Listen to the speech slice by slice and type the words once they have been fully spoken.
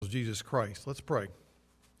Jesus Christ. Let's pray.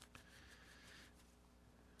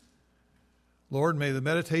 Lord, may the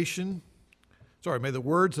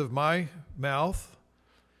words of my mouth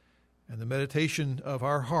and the meditation of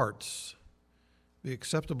our hearts be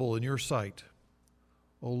acceptable in your sight,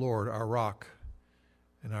 O Lord, our rock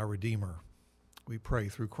and our Redeemer. We pray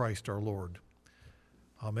through Christ our Lord.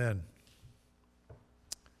 Amen.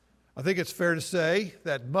 I think it's fair to say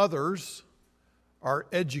that mothers are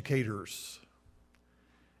educators.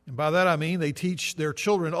 And by that I mean they teach their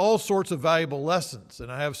children all sorts of valuable lessons.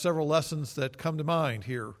 And I have several lessons that come to mind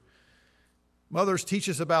here. Mothers teach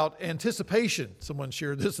us about anticipation. Someone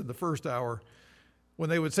shared this in the first hour when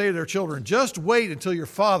they would say to their children, just wait until your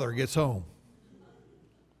father gets home.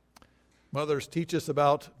 Mothers teach us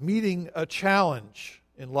about meeting a challenge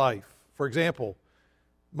in life. For example,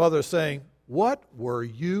 mothers saying, what were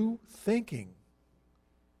you thinking?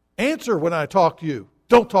 Answer when I talk to you.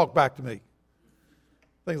 Don't talk back to me.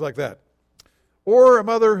 Things like that. Or a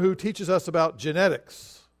mother who teaches us about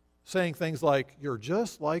genetics, saying things like, you're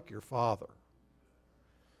just like your father.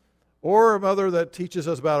 Or a mother that teaches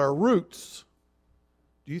us about our roots.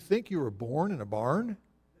 Do you think you were born in a barn?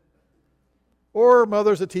 Or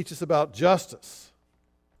mothers that teach us about justice.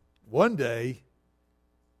 One day,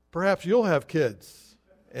 perhaps you'll have kids,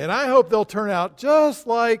 and I hope they'll turn out just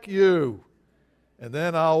like you. And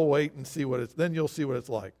then I'll wait and see then you'll see what it's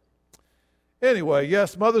like. Anyway,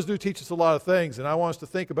 yes, mothers do teach us a lot of things, and I want us to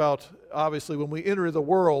think about, obviously, when we enter the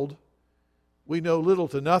world, we know little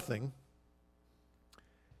to nothing,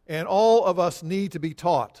 and all of us need to be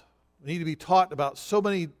taught. We need to be taught about so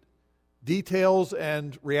many details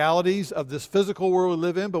and realities of this physical world we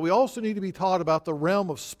live in, but we also need to be taught about the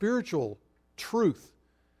realm of spiritual truth,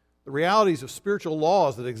 the realities of spiritual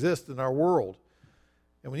laws that exist in our world.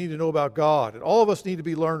 And we need to know about God. And all of us need to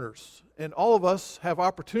be learners. And all of us have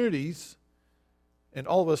opportunities, and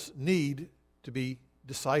all of us need to be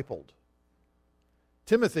discipled.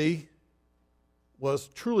 Timothy was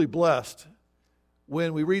truly blessed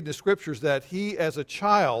when we read in the Scriptures that he, as a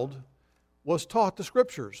child, was taught the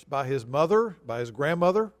Scriptures by his mother, by his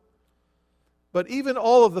grandmother. But even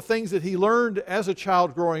all of the things that he learned as a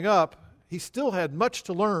child growing up, he still had much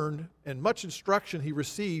to learn and much instruction he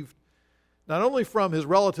received, not only from his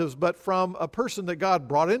relatives, but from a person that God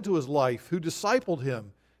brought into his life who discipled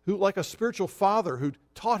him, who, like a spiritual father, who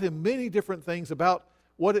taught him many different things about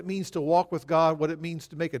what it means to walk with God, what it means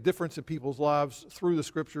to make a difference in people's lives through the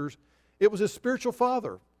Scriptures. It was his spiritual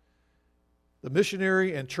father, the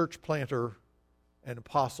missionary and church planter and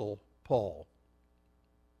apostle Paul.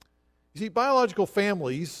 You see, biological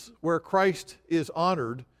families where Christ is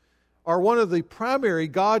honored are one of the primary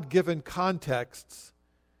God-given contexts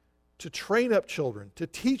to train up children, to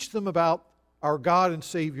teach them about our God and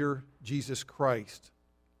Savior, Jesus Christ.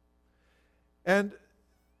 And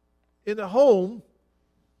in the home,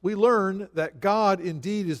 we learn that God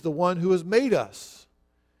indeed is the one who has made us.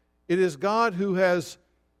 It is God who has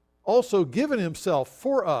also given himself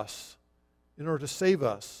for us in order to save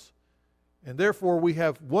us. And therefore we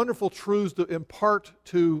have wonderful truths to impart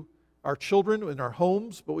to our children in our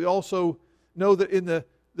homes, but we also know that in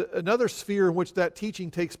another sphere in which that teaching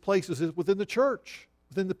takes place is within the church,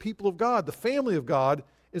 within the people of God. The family of God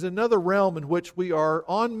is another realm in which we are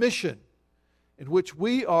on mission, in which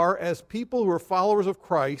we are, as people who are followers of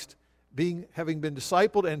Christ, having been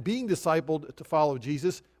discipled and being discipled to follow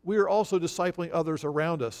Jesus, we are also discipling others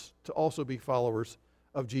around us to also be followers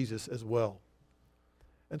of Jesus as well.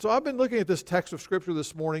 And so I've been looking at this text of Scripture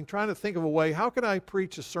this morning, trying to think of a way, how can I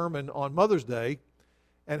preach a sermon on Mother's Day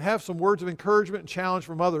and have some words of encouragement and challenge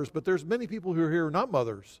for mothers? But there's many people who are here who are not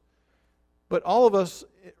mothers. But all of us,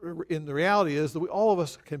 in the reality is that all of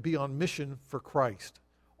us can be on mission for Christ.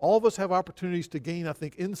 All of us have opportunities to gain, I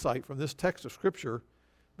think, insight from this text of Scripture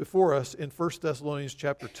before us in 1 Thessalonians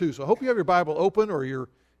chapter 2. So I hope you have your Bible open, or your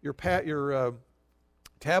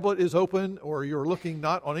tablet is open, or you're looking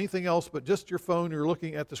not on anything else but just your phone, you're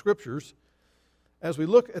looking at the Scriptures. As we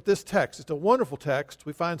look at this text, it's a wonderful text.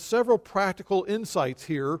 We find several practical insights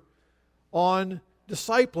here on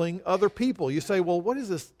discipling other people. You say, well, what is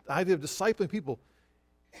this idea of discipling people?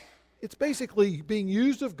 It's basically being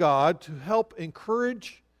used of God to help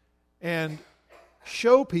encourage and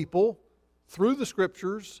show people through the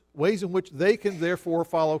Scriptures ways in which they can therefore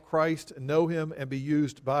follow Christ and know Him and be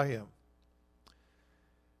used by Him.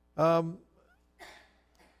 I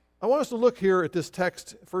want us to look here at this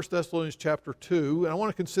text, 1 Thessalonians chapter 2, and I want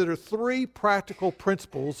to consider three practical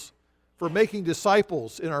principles for making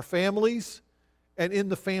disciples in our families and in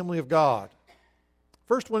the family of God.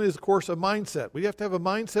 First one is, of course, a mindset. We have to have a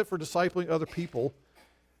mindset for discipling other people,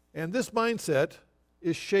 and this mindset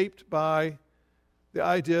is shaped by the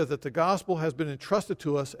idea that the gospel has been entrusted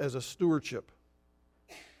to us as a stewardship.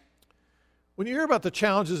 When you hear about the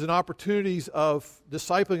challenges and opportunities of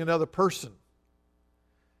discipling another person,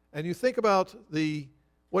 and you think about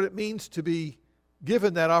what it means to be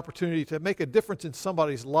given that opportunity to make a difference in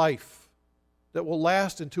somebody's life that will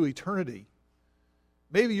last into eternity,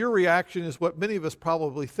 maybe your reaction is what many of us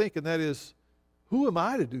probably think, and that is, who am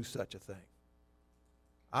I to do such a thing?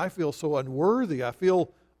 I feel so unworthy. I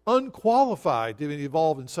feel unqualified to be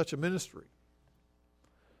involved in such a ministry.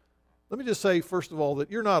 Let me just say, first of all,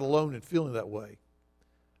 that you're not alone in feeling that way.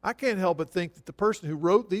 I can't help but think that the person who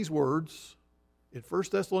wrote these words in 1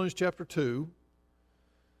 Thessalonians chapter 2,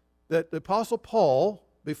 that the Apostle Paul,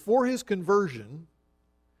 before his conversion,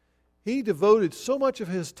 he devoted so much of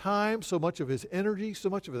his time, so much of his energy, so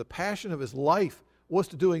much of the passion of his life was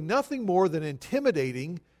to doing nothing more than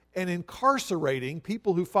intimidating and incarcerating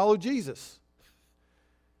people who follow Jesus.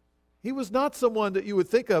 He was not someone that you would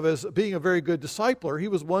think of as being a very good discipler. He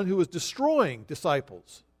was one who was destroying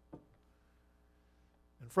disciples.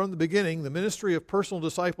 And from the beginning, the ministry of personal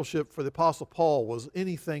discipleship for the Apostle Paul was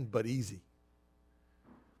anything but easy.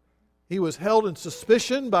 He was held in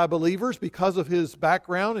suspicion by believers because of his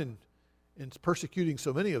background in persecuting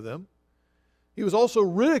so many of them. He was also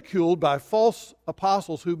ridiculed by false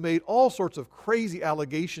apostles who made all sorts of crazy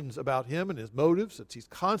allegations about him and his motives. He's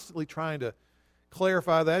constantly trying to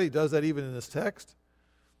clarify that. He does that even in this text.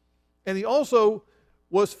 And he also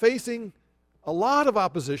was facing a lot of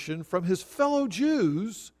opposition from his fellow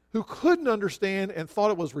Jews who couldn't understand and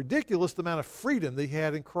thought it was ridiculous the amount of freedom that he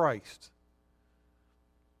had in Christ.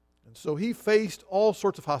 And so he faced all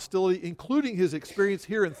sorts of hostility, including his experience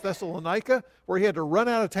here in Thessalonica, where he had to run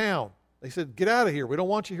out of town. They said, "Get out of here. We don't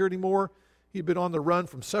want you here anymore." He'd been on the run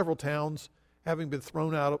from several towns, having been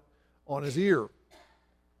thrown out on his ear.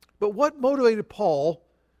 But what motivated Paul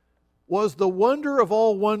was the wonder of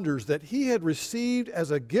all wonders that he had received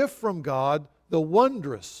as a gift from God, the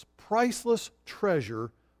wondrous, priceless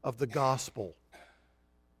treasure of the gospel.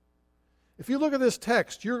 If you look at this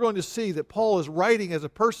text, you're going to see that Paul is writing as a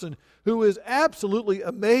person who is absolutely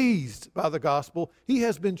amazed by the gospel. He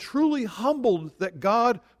has been truly humbled that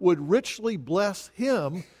God would richly bless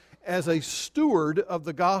him as a steward of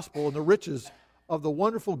the gospel and the riches of the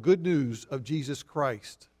wonderful good news of Jesus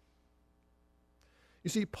Christ. You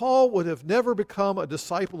see, Paul would have never become a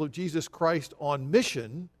disciple of Jesus Christ on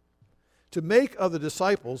mission to make other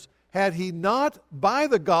disciples had he not, by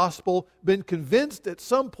the gospel, been convinced at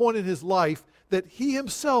some point in his life that he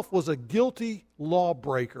himself was a guilty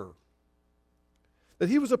lawbreaker. That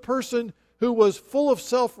he was a person who was full of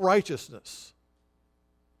self-righteousness.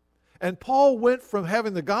 And Paul went from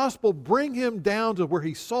having the gospel bring him down to where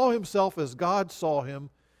he saw himself as God saw him,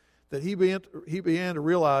 that he began to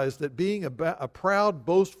realize that being a proud,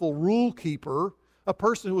 boastful rule keeper, a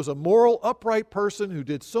person who was a moral, upright person who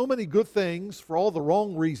did so many good things for all the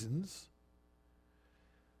wrong reasons,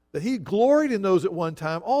 that he gloried in those at one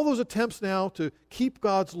time, all those attempts now to keep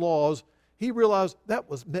God's laws, he realized that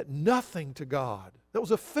meant nothing to God. That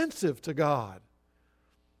was offensive to God.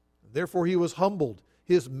 Therefore he was humbled.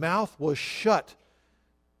 His mouth was shut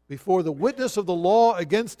before the witness of the law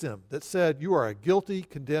against him that said, "You are a guilty,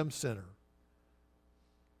 condemned sinner."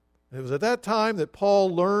 And it was at that time that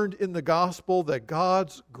Paul learned in the gospel that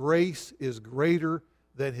God's grace is greater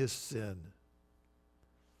than his sin.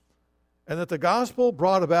 And that the gospel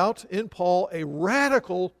brought about in Paul a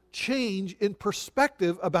radical change in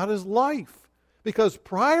perspective about his life. Because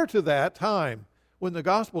prior to that time, when the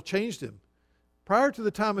gospel changed him, prior to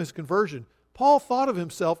the time of his conversion, Paul thought of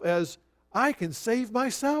himself as, "I can save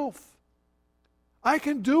myself. I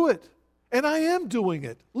can do it. And I am doing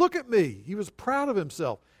it. Look at me." He was proud of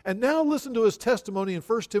himself. And now listen to his testimony in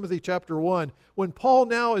 1 Timothy chapter 1, when Paul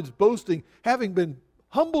now is boasting, having been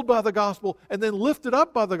humbled by the gospel and then lifted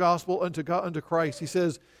up by the gospel unto Christ. He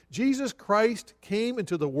says, "Jesus Christ came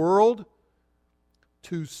into the world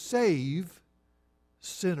to save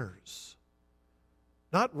sinners."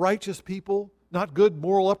 Not righteous people, not good,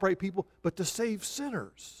 moral, upright people, but to save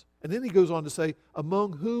sinners. And then he goes on to say,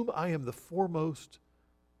 "Among whom I am the foremost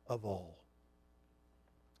of all."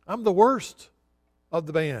 I'm the worst of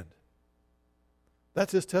the band.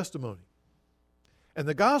 That's his testimony. And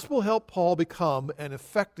the gospel helped Paul become an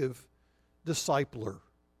effective discipler.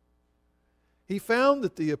 He found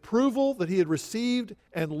that the approval that he had received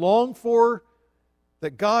and longed for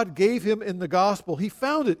that God gave him in the gospel, he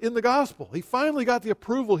found it in the gospel. He finally got the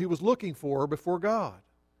approval he was looking for before God.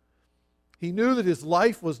 He knew that his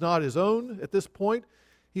life was not his own at this point.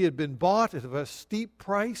 He had been bought at a steep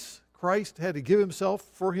price. Christ had to give himself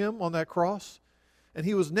for him on that cross. And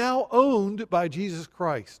he was now owned by Jesus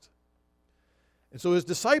Christ. And so his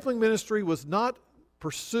discipling ministry was not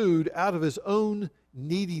pursued out of his own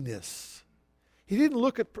neediness. He didn't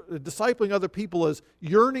look at discipling other people as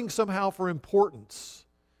yearning somehow for importance,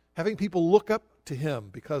 having people look up to him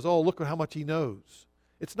because, oh, look at how much he knows.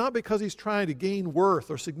 It's not because he's trying to gain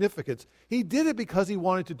worth or significance. He did it because he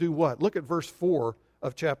wanted to do what? Look at verse 4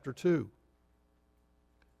 of chapter 2.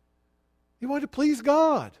 He wanted to please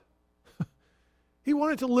God. He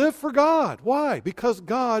wanted to live for God. Why? Because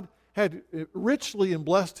God had richly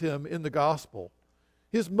blessed him in the gospel.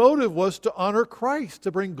 His motive was to honor Christ,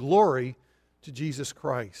 to bring glory to Jesus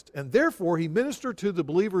Christ. And therefore, he ministered to the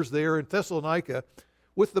believers there in Thessalonica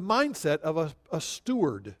with the mindset of a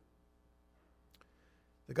steward.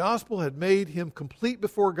 The gospel had made him complete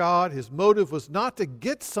before God. His motive was not to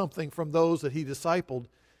get something from those that he discipled.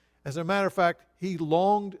 As a matter of fact, he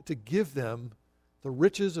longed to give them the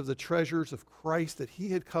riches of the treasures of Christ that he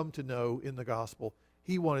had come to know in the gospel.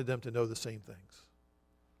 He wanted them to know the same things.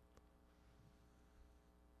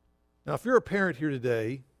 Now, if you're a parent here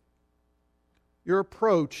today, your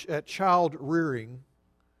approach at child rearing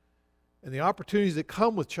and the opportunities that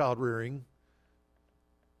come with child rearing,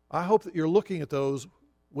 I hope that you're looking at those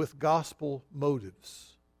with gospel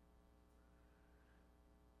motives.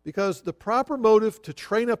 Because the proper motive to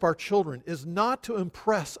train up our children is not to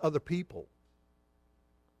impress other people.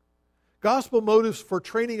 Gospel motives for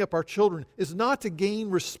training up our children is not to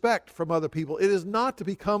gain respect from other people. It is not to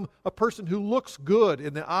become a person who looks good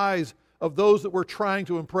in the eyes of those that we're trying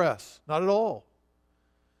to impress. Not at all.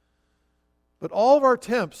 But all of our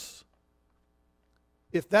attempts,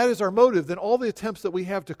 if that is our motive, then all the attempts that we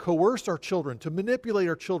have to coerce our children, to manipulate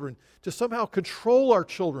our children, to somehow control our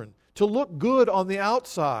children, to look good on the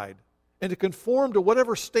outside, and to conform to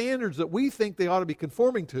whatever standards that we think they ought to be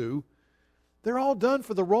conforming to, they're all done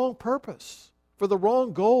for the wrong purpose, for the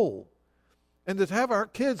wrong goal. And to have our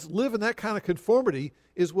kids live in that kind of conformity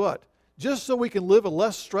is what? Just so we can live a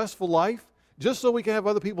less stressful life? Just so we can have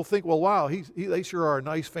other people think, well, wow, they sure are a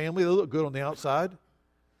nice family. They look good on the outside.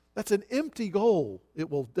 That's an empty goal.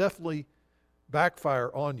 It will definitely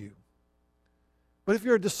backfire on you. But if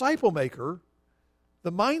you're a disciple maker,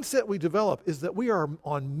 the mindset we develop is that we are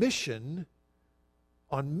on mission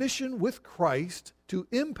with Christ to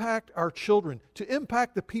impact our children, to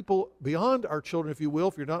impact the people beyond our children, if you will,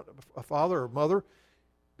 if you're not a father or mother,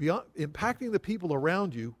 beyond impacting the people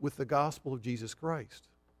around you with the gospel of Jesus Christ.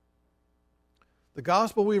 The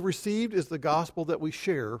gospel we've received is the gospel that we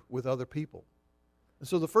share with other people. And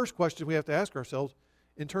so the first question we have to ask ourselves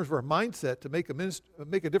in terms of our mindset to make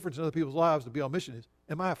a difference in other people's lives, to be on mission, is,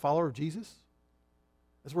 am I a follower of Jesus?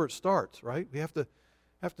 That's where it starts, right? We have to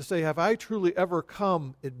say, have I truly ever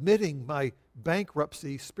come admitting my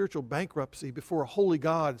bankruptcy, spiritual bankruptcy before a holy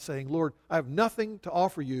God, saying, Lord, I have nothing to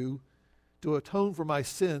offer you to atone for my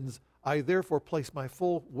sins. I therefore place my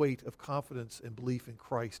full weight of confidence and belief in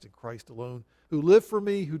Christ and Christ alone, who lived for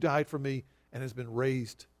me, who died for me, and has been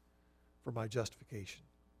raised for my justification.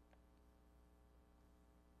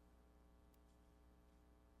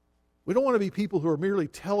 We don't want to be people who are merely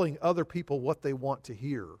telling other people what they want to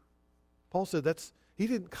hear. Paul said he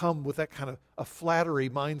didn't come with that kind of a flattery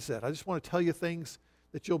mindset. I just want to tell you things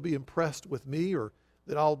that you'll be impressed with me or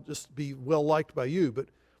that I'll just be well liked by you. But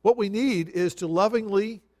what we need is to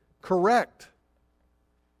lovingly correct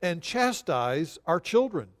and chastise our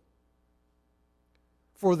children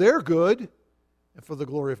for their good and for the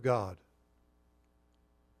glory of God.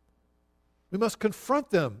 We must confront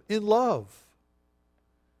them in love.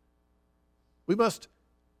 We must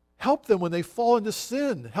help them when they fall into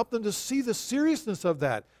sin. Help them to see the seriousness of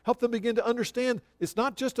that. Help them begin to understand it's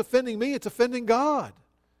not just offending me, it's offending God.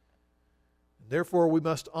 Therefore, we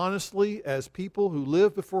must honestly, as people who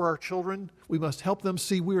live before our children, we must help them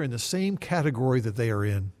see we're in the same category that they are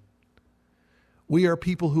in. We are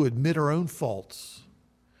people who admit our own faults.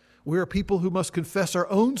 We are people who must confess our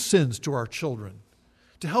own sins to our children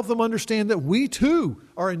to help them understand that we too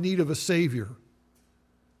are in need of a Savior.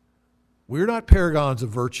 We're not paragons of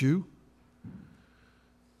virtue.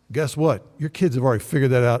 Guess what? Your kids have already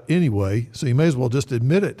figured that out anyway, so you may as well just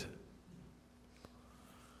admit it.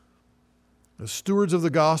 As stewards of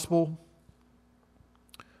the gospel,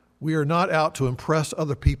 we are not out to impress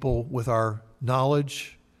other people with our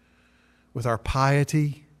knowledge, with our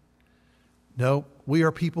piety. No, we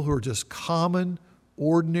are people who are just common,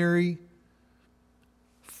 ordinary,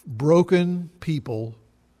 broken people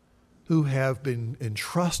who have been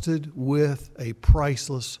entrusted with a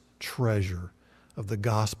priceless treasure of the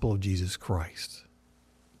gospel of Jesus Christ.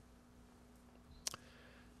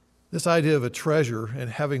 This idea of a treasure and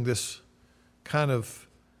having this kind of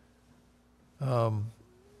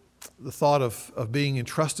the thought of being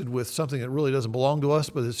entrusted with something that really doesn't belong to us,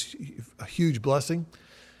 but it's a huge blessing.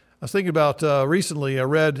 I was thinking about recently, I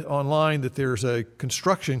read online that there's a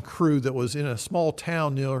construction crew that was in a small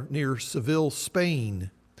town near Seville,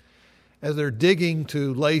 Spain. As they're digging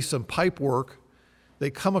to lay some pipe work,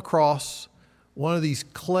 they come across one of these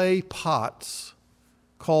clay pots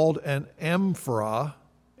called an amphoras.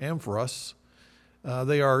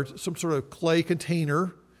 They are some sort of clay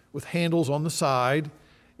container with handles on the side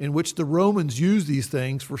in which the Romans used these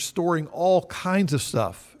things for storing all kinds of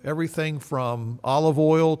stuff. Everything from olive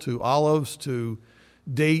oil to olives to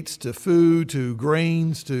dates to food to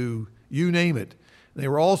grains to you name it. They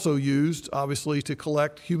were also used, obviously, to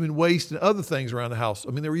collect human waste and other things around the house.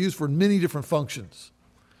 I mean, they were used for many different functions.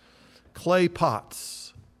 Clay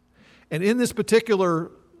pots. And in this particular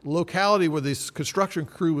locality where this construction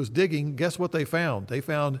crew was digging, guess what they found? They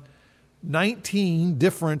found 19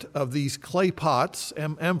 different of these clay pots,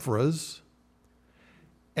 amphoras,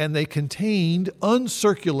 and they contained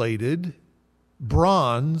uncirculated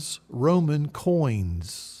bronze Roman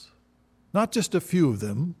coins. Not just a few of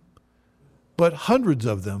them, but hundreds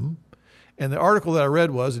of them. And the article that I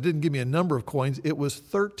read it didn't give me a number of coins, it was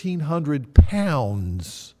 1,300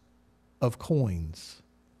 pounds of coins.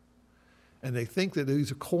 And they think that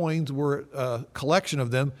these coins were a collection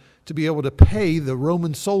of them to be able to pay the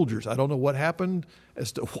Roman soldiers. I don't know what happened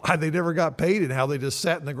as to why they never got paid and how they just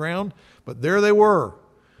sat in the ground, but there they were.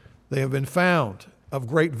 They have been found of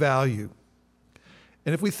great value.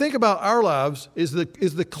 And if we think about our lives, is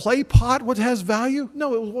the clay pot what has value? No,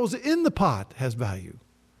 what was in the pot has value.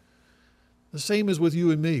 The same as with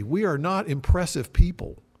you and me. We are not impressive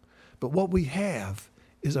people, but what we have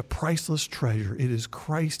is a priceless treasure. It is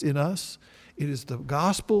Christ in us. It is the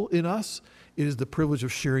gospel in us. It is the privilege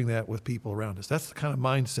of sharing that with people around us. That's the kind of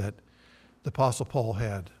mindset the Apostle Paul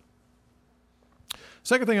had.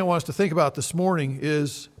 Second thing I want us to think about this morning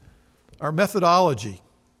is our methodology.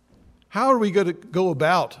 How are we going to go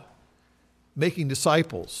about making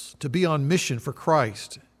disciples, to be on mission for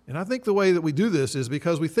Christ? And I think the way that we do this is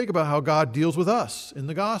because we think about how God deals with us in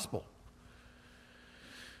the gospel.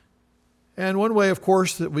 And one way, of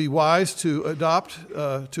course, that we wise to adopt,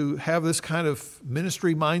 to have this kind of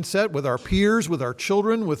ministry mindset with our peers, with our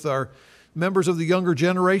children, with our members of the younger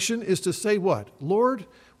generation, is to say what? Lord,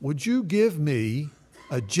 would you give me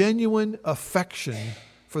a genuine affection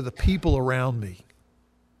for the people around me?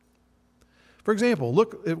 For example,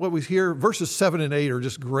 look at what we hear. Verses 7 and 8 are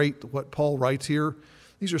just great, what Paul writes here.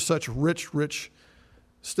 These are such rich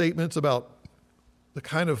statements about the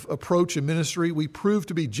kind of approach in ministry. We prove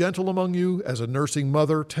to be gentle among you as a nursing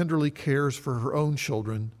mother tenderly cares for her own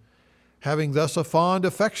children. Having thus a fond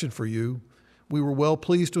affection for you, we were well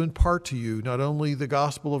pleased to impart to you not only the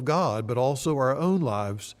gospel of God, but also our own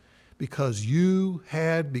lives, because you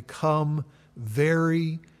had become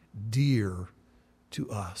very dear to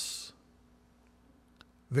us.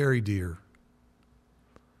 Very dear.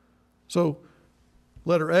 So,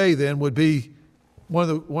 letter A then would be one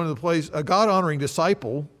of the places. A God-honoring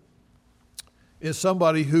disciple is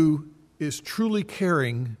somebody who is truly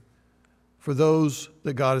caring for those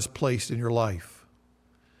that God has placed in your life.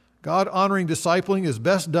 God-honoring discipling is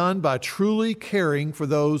best done by truly caring for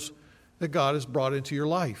those that God has brought into your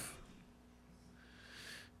life.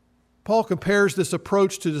 Paul compares this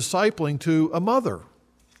approach to discipling to a mother.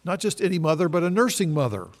 Not just any mother, but a nursing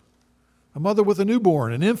mother. A mother with a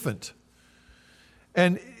newborn, an infant.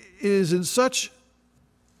 And it is in such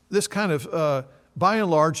this kind of, by and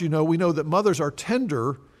large, we know that mothers are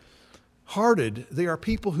tender-hearted. They are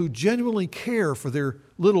people who genuinely care for their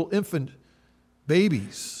little infant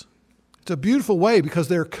babies. It's a beautiful way because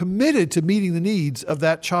they're committed to meeting the needs of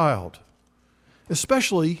that child,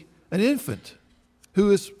 especially an infant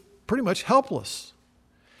who is pretty much helpless.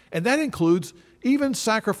 And that includes even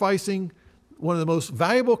sacrificing one of the most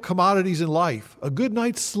valuable commodities in life, a good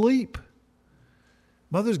night's sleep.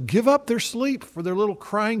 Mothers give up their sleep for their little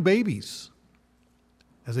crying babies,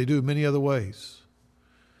 as they do in many other ways.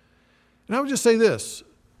 And I would just say this,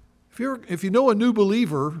 if you know a new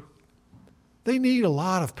believer, they need a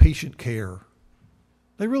lot of patient care.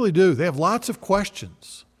 They really do. They have lots of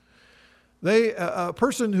questions. A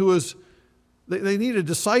person who is, they need a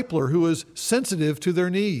discipler who is sensitive to their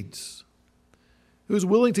needs, who's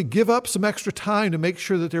willing to give up some extra time to make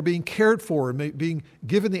sure that they're being cared for and being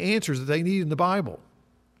given the answers that they need in the Bible.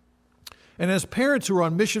 And as parents who are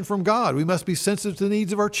on mission from God, we must be sensitive to the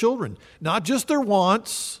needs of our children, not just their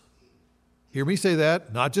wants. Hear me say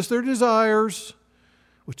that, not just their desires,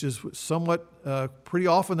 which is somewhat pretty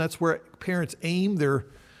often that's where parents aim their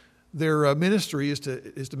ministry is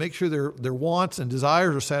to make sure their wants and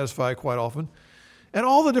desires are satisfied quite often. at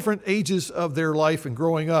all the different ages of their life and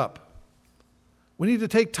growing up. We need to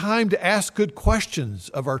take time to ask good questions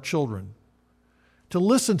of our children, to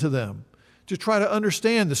listen to them, to try to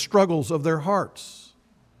understand the struggles of their hearts.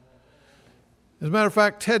 As a matter of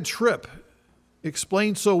fact, Ted Tripp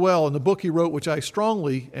explained so well in the book he wrote, which I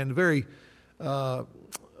strongly and very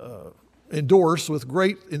endorse with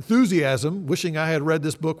great enthusiasm, wishing I had read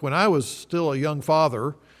this book when I was still a young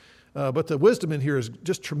father. But the wisdom in here is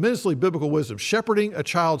just tremendously biblical wisdom. Shepherding a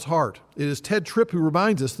child's heart. It is Ted Tripp who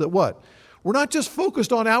reminds us that what? We're not just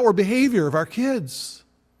focused on outward behavior of our kids.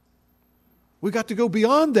 We've got to go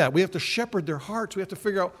beyond that. We have to shepherd their hearts. We have to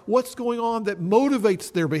figure out what's going on that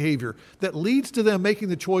motivates their behavior, that leads to them making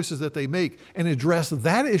the choices that they make, and address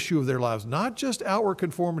that issue of their lives, not just outward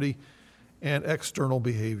conformity and external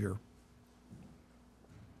behavior.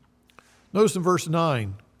 Notice in verse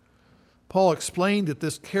 9, Paul explained that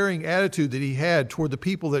this caring attitude that he had toward the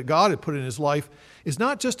people that God had put in his life is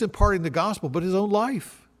not just imparting the gospel, but his own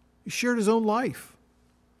life. He shared his own life.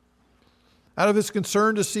 Out of his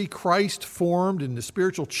concern to see Christ formed in the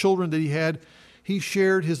spiritual children that he had, he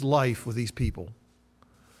shared his life with these people.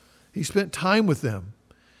 He spent time with them.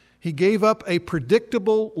 He gave up a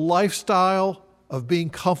predictable lifestyle of being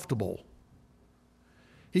comfortable.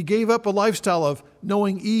 He gave up a lifestyle of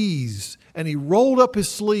knowing ease, and he rolled up his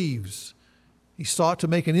sleeves. He sought to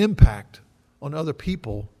make an impact on other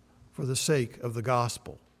people for the sake of the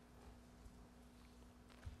gospel.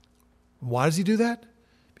 Why does he do that?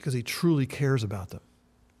 Because he truly cares about them.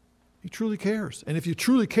 He truly cares. And if you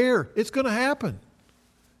truly care, it's going to happen.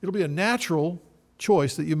 It'll be a natural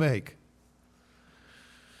choice that you make.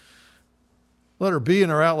 Letter B in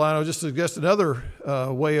our outline, I'll just suggest another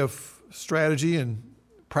way of strategy and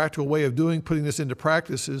practical way of putting this into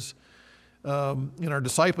practice is, in our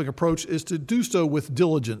discipling approach, is to do so with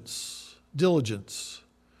diligence. Diligence.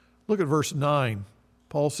 Look at verse 9.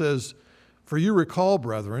 Paul says, "For you recall,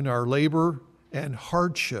 brethren, our labor and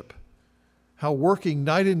hardship, how working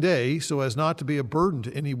night and day so as not to be a burden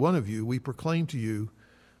to any one of you, we proclaim to you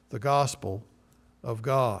the gospel of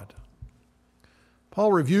God."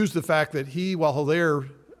 Paul reviews the fact that he, while there,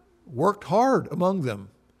 worked hard among them,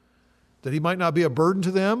 that he might not be a burden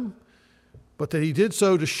to them, but that he did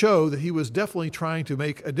so to show that he was definitely trying to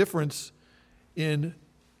make a difference in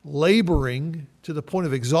laboring to the point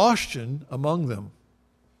of exhaustion among them.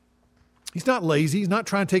 He's not lazy. He's not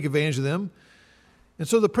trying to take advantage of them. And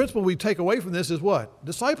so the principle we take away from this is what?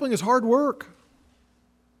 Discipling is hard work.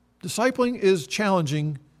 Discipling is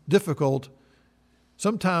challenging, difficult,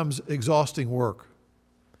 sometimes exhausting work.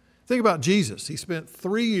 Think about Jesus. He spent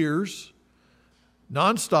 3 years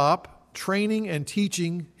nonstop training and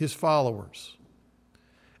teaching his followers.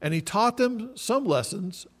 And he taught them some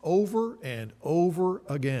lessons over and over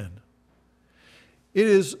again. It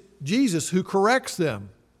is Jesus who corrects them.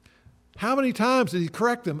 How many times did he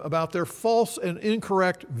correct them about their false and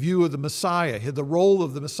incorrect view of the Messiah, the role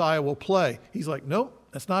of the Messiah will play? He's like, nope,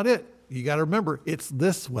 that's not it. You got to remember, it's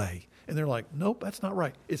this way. And they're like, nope, that's not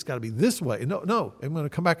right. It's got to be this way. No, I'm going to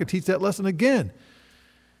come back and teach that lesson again.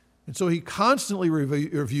 And so he constantly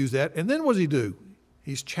reviews that. And then what does he do?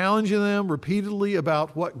 He's challenging them repeatedly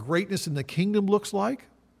about what greatness in the kingdom looks like.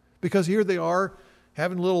 Because here they are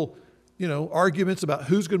having little arguments about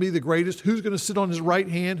who's going to be the greatest, who's going to sit on his right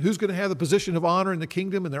hand, who's going to have the position of honor in the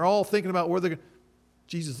kingdom, and they're all thinking about where they're going.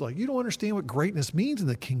 Jesus is like, you don't understand what greatness means in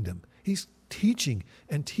the kingdom. He's teaching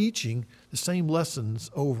and teaching the same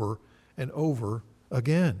lessons over and over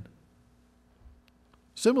again.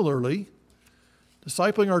 Similarly,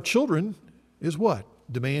 discipling our children is what?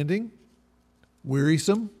 Demanding,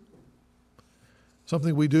 wearisome,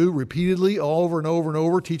 something we do repeatedly over and over and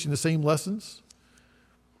over, teaching the same lessons.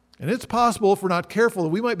 And it's possible, if we're not careful, that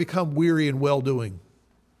we might become weary in well-doing.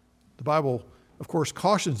 The Bible, of course,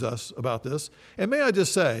 cautions us about this. And may I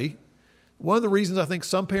just say, one of the reasons I think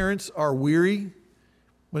some parents are weary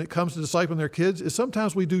when it comes to discipling their kids is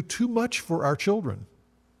sometimes we do too much for our children.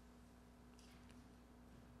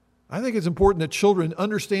 I think it's important that children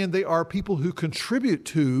understand they are people who contribute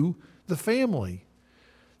to the family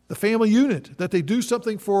unit, that they do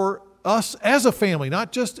something for us as a family,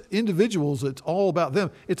 not just individuals. It's all about them.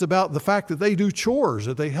 It's about the fact that they do chores,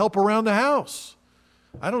 that they help around the house.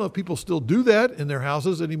 I don't know if people still do that in their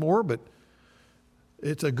houses anymore, but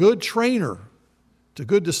it's a good trainer. It's a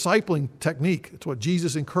good discipling technique. It's what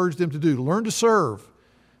Jesus encouraged them to do, to learn to serve.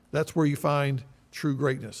 That's where you find true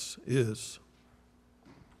greatness is.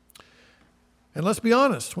 And let's be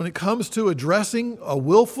honest, when it comes to addressing a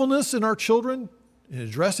willfulness in our children, in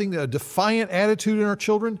addressing a defiant attitude in our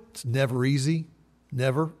children, it's never easy,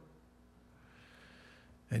 never.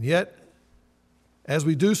 And yet, As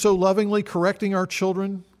we do so lovingly, correcting our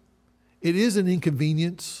children, it is an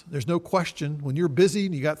inconvenience. There's no question. When you're busy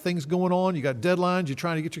and you got things going on, you got deadlines, you're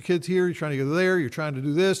trying to get your kids here, you're trying to go there, you're trying to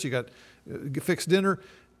do this, you got fix dinner.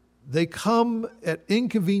 They come at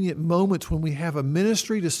inconvenient moments when we have a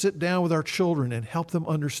ministry to sit down with our children and help them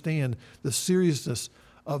understand the seriousness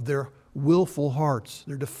of their willful hearts,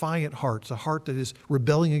 their defiant hearts, a heart that is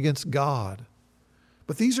rebelling against God.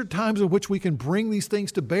 But these are times in which we can bring these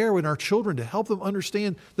things to bear with our children to help them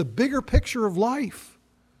understand the bigger picture of life.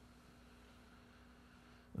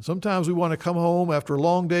 And sometimes we want to come home after a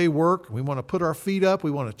long day work. We want to put our feet up.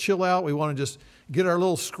 We want to chill out. We want to just get our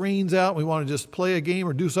little screens out. We want to just play a game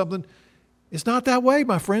or do something. It's not that way,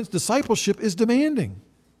 my friends. Discipleship is demanding.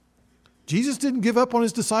 Jesus didn't give up on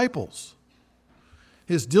his disciples.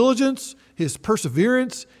 His diligence, his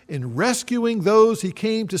perseverance in rescuing those he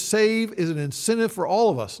came to save is an incentive for all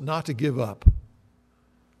of us not to give up.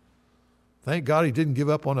 Thank God he didn't give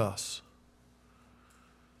up on us.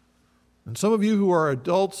 And some of you who are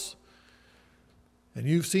adults and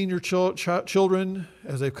you've seen your children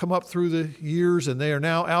as they've come up through the years and they are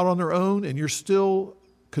now out on their own, and you're still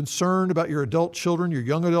concerned about your adult children, your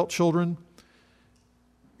young adult children.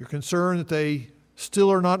 You're concerned that they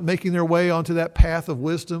still are not making their way onto that path of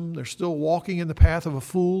wisdom. They're still walking in the path of a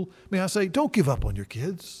fool. May I say, don't give up on your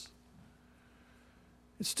kids.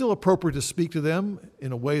 It's still appropriate to speak to them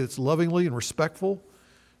in a way that's lovingly and respectful,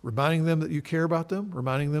 reminding them that you care about them,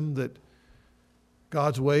 reminding them that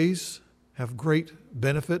God's ways have great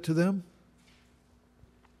benefit to them.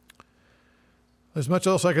 There's much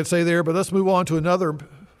else I could say there, but let's move on to another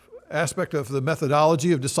aspect of the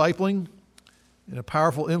methodology of discipling and a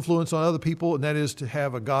powerful influence on other people, and that is to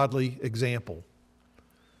have a godly example.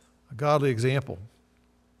 A godly example.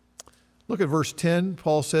 Look at verse 10.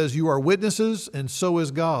 Paul says, "You are witnesses, and so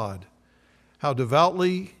is God, how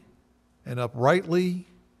devoutly and uprightly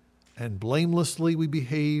and blamelessly we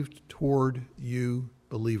behaved toward you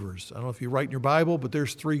believers." I don't know if you write in your Bible, but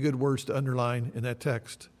there's 3 good words to underline in that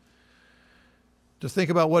text. To think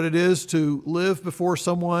about what it is to live before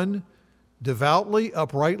someone devoutly,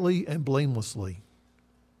 uprightly, and blamelessly.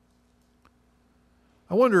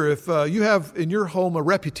 I wonder if you have in your home a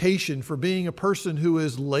reputation for being a person who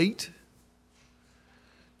is late.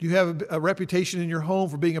 Do you have a reputation in your home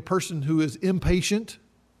for being a person who is impatient,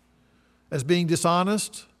 as being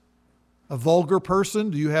dishonest, a vulgar person?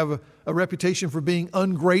 Do you have a reputation for being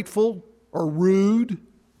ungrateful or rude?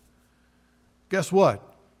 Guess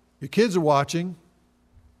what? Your kids are watching.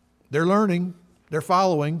 They're learning. They're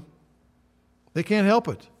following. They can't help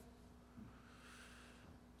it.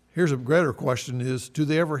 Here's a greater question is, do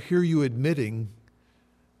they ever hear you admitting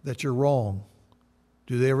that you're wrong?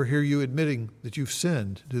 Do they ever hear you admitting that you've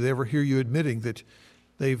sinned? Do they ever hear you admitting that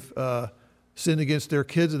they've sinned against their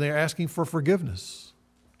kids and they're asking for forgiveness?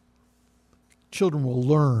 Children will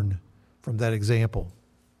learn from that example.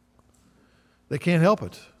 They can't help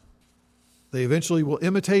it. They eventually will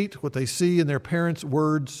imitate what they see in their parents'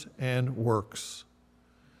 words and works.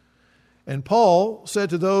 And Paul said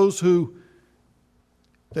to those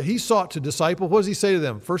that he sought to disciple, what does he say to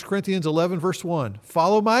them? 1 Corinthians 11, verse 1,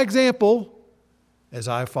 "Follow my example as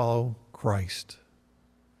I follow Christ."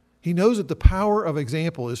 He knows that the power of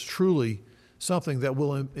example is truly something that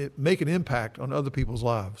will make an impact on other people's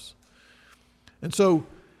lives. And so,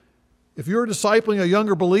 if you're discipling a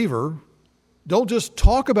younger believer, don't just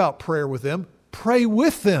talk about prayer with them, pray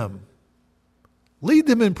with them. Lead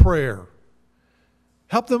them in prayer.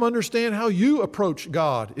 Help them understand how you approach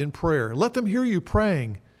God in prayer. Let them hear you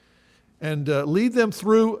praying, and lead them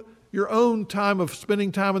through your own time of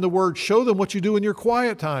spending time in the Word. Show them what you do in your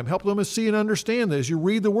quiet time. Help them to see and understand that as you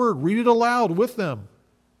read the Word. Read it aloud with them.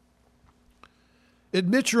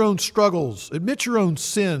 Admit your own struggles. Admit your own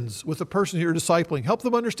sins with the person you're discipling. Help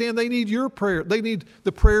them understand they need your prayer. They need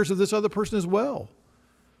the prayers of this other person as well.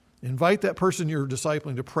 Invite that person you're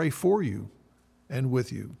discipling to pray for you and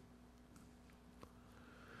with you.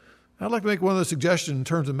 I'd like to make one other suggestion in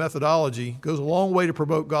terms of methodology. It goes a long way to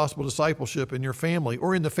promote gospel discipleship in your family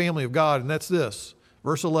or in the family of God, and that's this.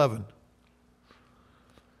 Verse 11.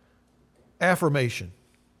 Affirmation.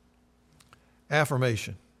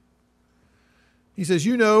 Affirmation. He says,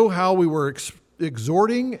 "You know how we were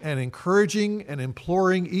exhorting and encouraging and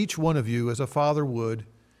imploring each one of you as a father would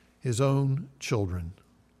his own children."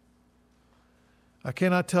 I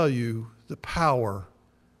cannot tell you the power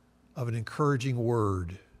of an encouraging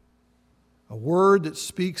word. A word that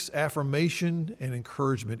speaks affirmation and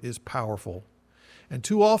encouragement is powerful. And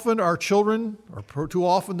too often our children, or too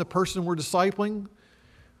often the person we're discipling,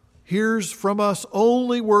 hears from us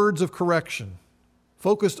only words of correction,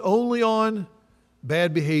 focused only on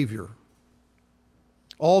bad behavior.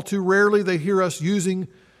 All too rarely they hear us using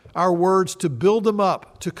our words to build them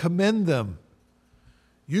up, to commend them,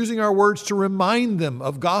 using our words to remind them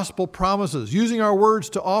of gospel promises, using our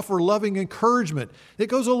words to offer loving encouragement. It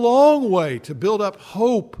goes a long way to build up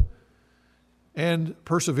hope and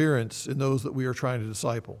perseverance in those that we are trying to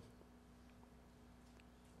disciple.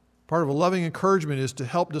 Part of a loving encouragement is to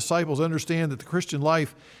help disciples understand that the Christian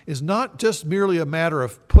life is not just merely a matter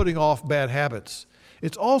of putting off bad habits.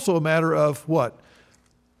 It's also a matter of what?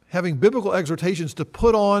 Having biblical exhortations to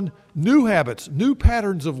put on new habits, new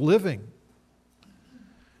patterns of living.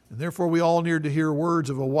 And therefore we all need to hear words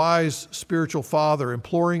of a wise spiritual father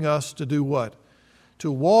imploring us to do what?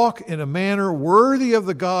 To walk in a manner worthy of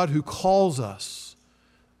the God who calls us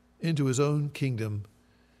into his own kingdom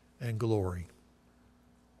and glory.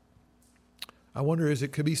 I wonder, as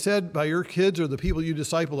it could be said by your kids or the people you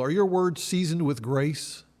disciple, are your words seasoned with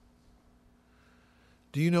grace?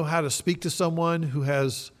 Do you know how to speak to someone who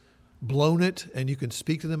has blown it, and you can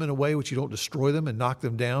speak to them in a way which you don't destroy them and knock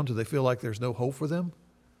them down till they feel like there's no hope for them?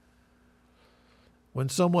 When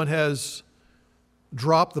someone has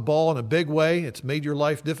dropped the ball in a big way, it's made your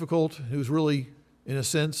life difficult, who's really, in a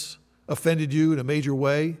sense, offended you in a major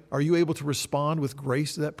way, are you able to respond with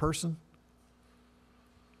grace to that person?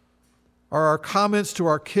 Are our comments to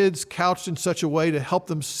our kids couched in such a way to help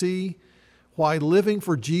them see why living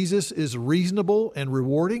for Jesus is reasonable and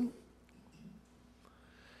rewarding?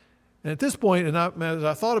 And at this point, as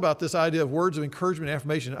I thought about this idea of words of encouragement and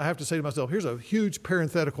affirmation, I have to say to myself, here's a huge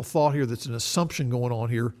parenthetical thought here that's an assumption going on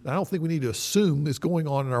here. I don't think we need to assume is going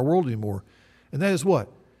on in our world anymore. And that is what?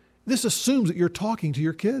 This assumes that you're talking to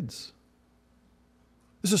your kids.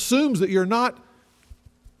 This assumes that you're not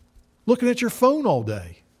looking at your phone all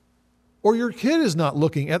day, or your kid is not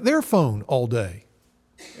looking at their phone all day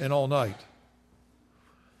and all night.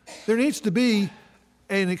 There needs to be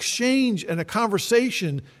an exchange and a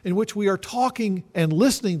conversation in which we are talking and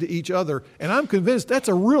listening to each other. And I'm convinced that's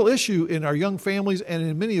a real issue in our young families and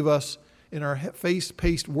in many of us in our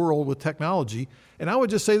fast-paced world with technology. And I would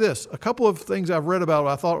just say this, a couple of things I've read about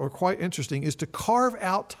I thought were quite interesting is to carve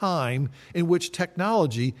out time in which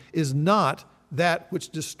technology is not that which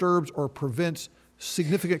disturbs or prevents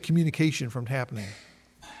significant communication from happening.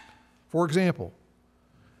 For example,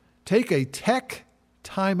 take a tech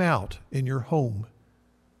timeout in your home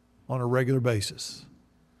on a regular basis.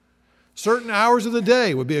 Certain hours of the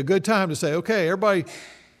day would be a good time to say, okay, everybody,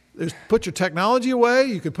 put your technology away.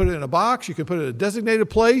 You can put it in a box. You can put it in a designated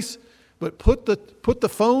place. But put the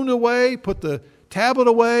phone away, put the tablet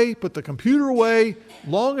away, put the computer away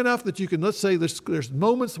long enough that you can, let's say there's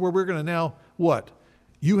moments where we're going to now, what?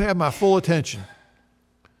 You have my full attention.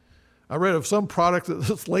 I read of some product that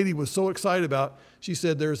this lady was so excited about. She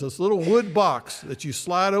said there's this little wood box that you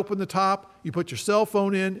slide open the top, you put your cell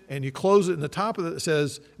phone in, and you close it, and the top of it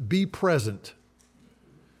says, be present.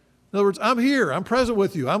 In other words, I'm here, I'm present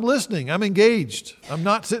with you, I'm listening, I'm engaged. I'm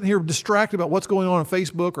not sitting here distracted about what's going on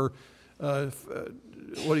Facebook or,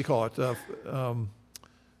 what do you call it,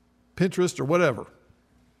 Pinterest or whatever,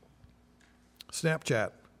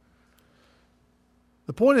 Snapchat.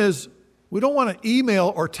 The point is, we don't want to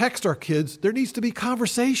email or text our kids. There needs to be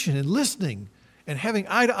conversation and listening and having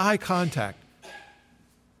eye-to-eye contact.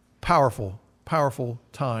 Powerful, powerful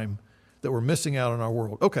time that we're missing out on our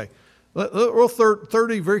world. Okay, Rule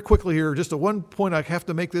 30 very quickly here. Just at one point I have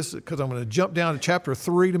to make this because I'm going to jump down to chapter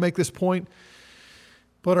 3 to make this point.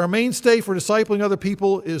 But our mainstay for discipling other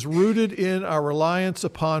people is rooted in our reliance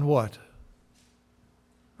upon what?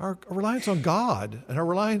 Our reliance on God and our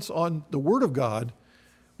reliance on the Word of God,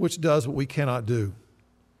 which does what we cannot do.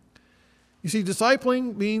 You see,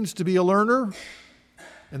 discipling means to be a learner,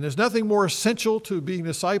 and there's nothing more essential to being a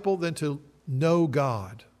disciple than to know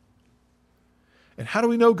God. And how do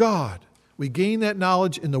we know God? We gain that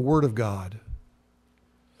knowledge in the Word of God.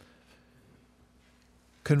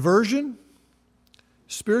 Conversion,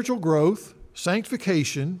 spiritual growth,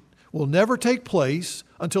 sanctification will never take place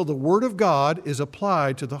until the Word of God is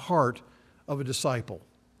applied to the heart of a disciple.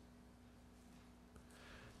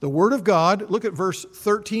 The Word of God, look at verse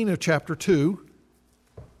 13 of chapter 2.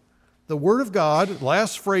 The Word of God,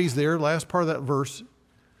 last phrase there, last part of that verse,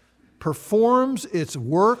 performs its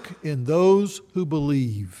work in those who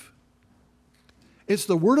believe. It's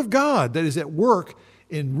the Word of God that is at work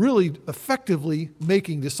in really effectively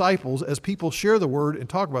making disciples as people share the Word and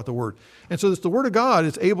talk about the Word. And so it's the Word of God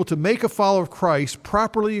is able to make a follower of Christ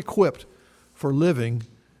properly equipped for living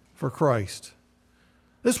for Christ.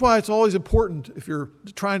 This is why it's always important if you're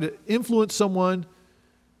trying to influence someone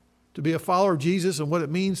to be a follower of Jesus and what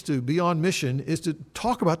it means to be on mission is to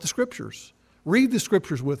talk about the Scriptures. Read the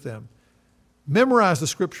Scriptures with them. Memorize the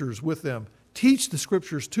Scriptures with them. Teach the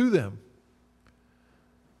Scriptures to them.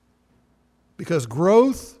 Because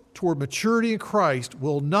growth toward maturity in Christ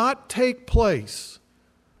will not take place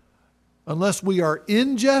unless we are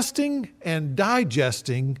ingesting and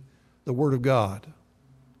digesting the Word of God.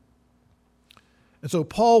 And so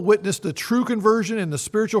Paul witnessed the true conversion and the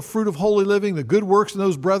spiritual fruit of holy living, the good works in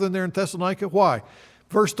those brethren there in Thessalonica. Why?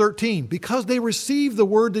 Verse 13, because they received the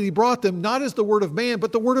word that he brought them, not as the word of man,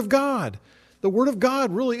 but the word of God. The word of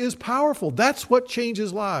God really is powerful. That's what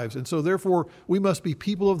changes lives. And so therefore, we must be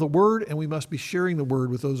people of the word, and we must be sharing the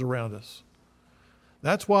word with those around us.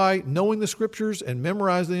 That's why knowing the Scriptures and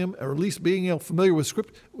memorizing them, or at least being familiar with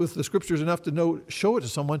the Scriptures enough to show it to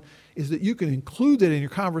someone, is that you can include that in your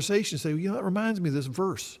conversation and say, well, that reminds me of this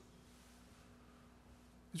verse.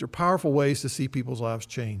 These are powerful ways to see people's lives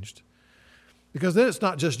changed. Because then it's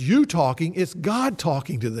not just you talking, it's God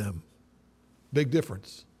talking to them. Big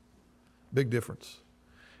difference. Big difference.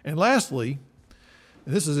 And lastly,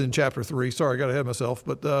 and this is in chapter 3. Sorry, I got ahead of myself.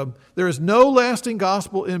 But there is no lasting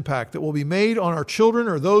gospel impact that will be made on our children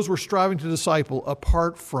or those we're striving to disciple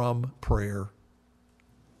apart from prayer.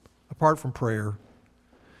 Apart from prayer.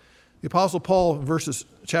 The Apostle Paul, in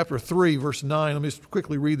chapter 3, verse 9, let me just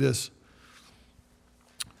quickly read this.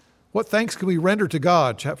 What thanks can we render to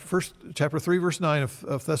God? Chapter 3, verse 9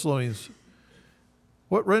 of Thessalonians.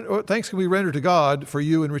 What thanks can we render to God for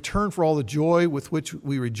you in return for all the joy with which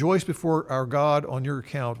we rejoice before our God on your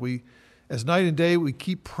account? We, as night and day, we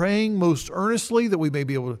keep praying most earnestly that we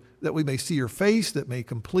may see your face, that may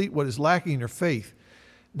complete what is lacking in your faith.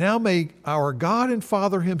 Now may our God and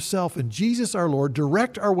Father himself and Jesus our Lord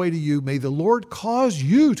direct our way to you. May the Lord cause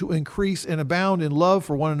you to increase and abound in love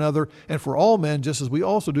for one another and for all men, just as we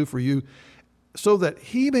also do for you, so that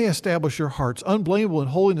he may establish your hearts unblameable in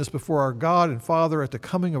holiness before our God and Father at the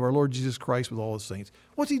coming of our Lord Jesus Christ with all his saints.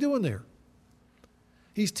 What's he doing there?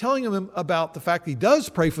 He's telling them about the fact he does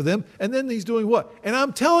pray for them, and then he's doing what? And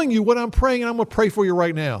I'm telling you what I'm praying, and I'm going to pray for you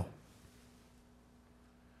right now.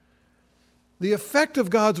 The effect of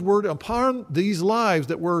God's word upon these lives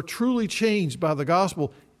that were truly changed by the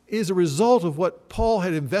gospel is a result of what Paul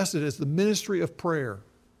had invested as the ministry of prayer.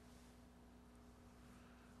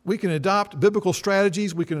 We can adopt biblical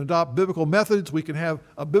strategies. We can adopt biblical methods. We can have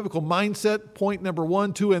a biblical mindset, point number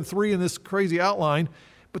 1, 2, and 3 in this crazy outline.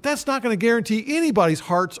 But that's not going to guarantee anybody's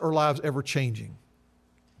hearts or lives ever changing.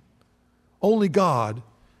 Only God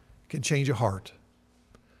can change a heart.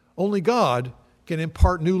 Only God can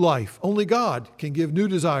impart new life. Only God can give new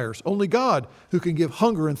desires. Only God who can give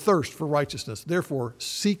hunger and thirst for righteousness. Therefore,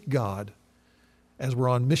 seek God as we're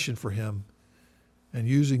on mission for him and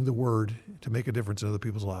using the word to make a difference in other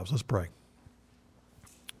people's lives. Let's pray.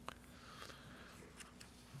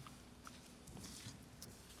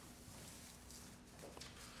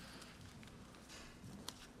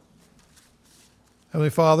 Heavenly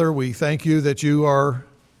Father, we thank you that you are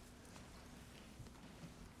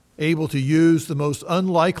able to use the most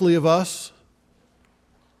unlikely of us.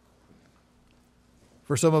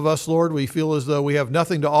 For some of us, Lord, we feel as though we have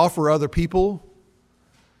nothing to offer other people.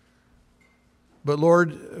 But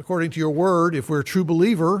Lord, according to your word, if we're a true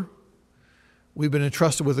believer, we've been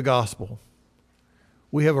entrusted with the gospel.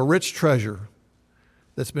 We have a rich treasure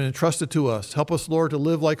that's been entrusted to us. Help us, Lord, to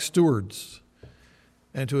live like stewards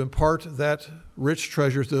and to impart that rich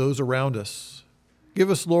treasure to those around us.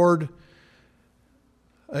 Give us, Lord,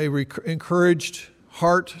 a encouraged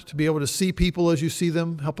heart to be able to see people as you see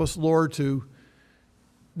them. Help us, Lord, to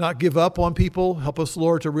not give up on people. Help us,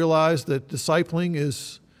 Lord, to realize that discipling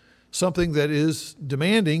is something that is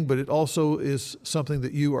demanding, but it also is something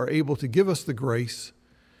that you are able to give us the grace.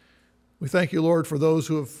 We thank you, Lord, for those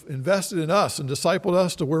who have invested in us and discipled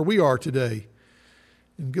us to where we are today.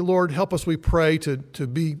 And Lord, help us, we pray, to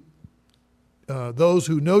be those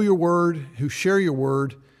who know your word, who share your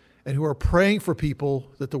word, and who are praying for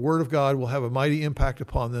people that the word of God will have a mighty impact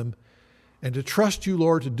upon them, and to trust you,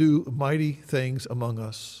 Lord, to do mighty things among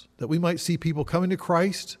us, that we might see people coming to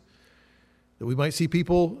Christ, that we might see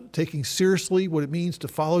people taking seriously what it means to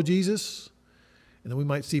follow Jesus, and that we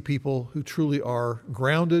might see people who truly are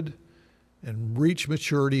grounded and reach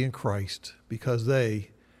maturity in Christ because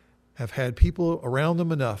they have had people around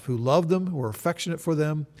them enough who love them, who are affectionate for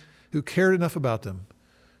them, who cared enough about them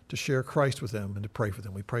to share Christ with them and to pray for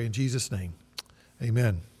them. We pray in Jesus' name.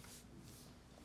 Amen.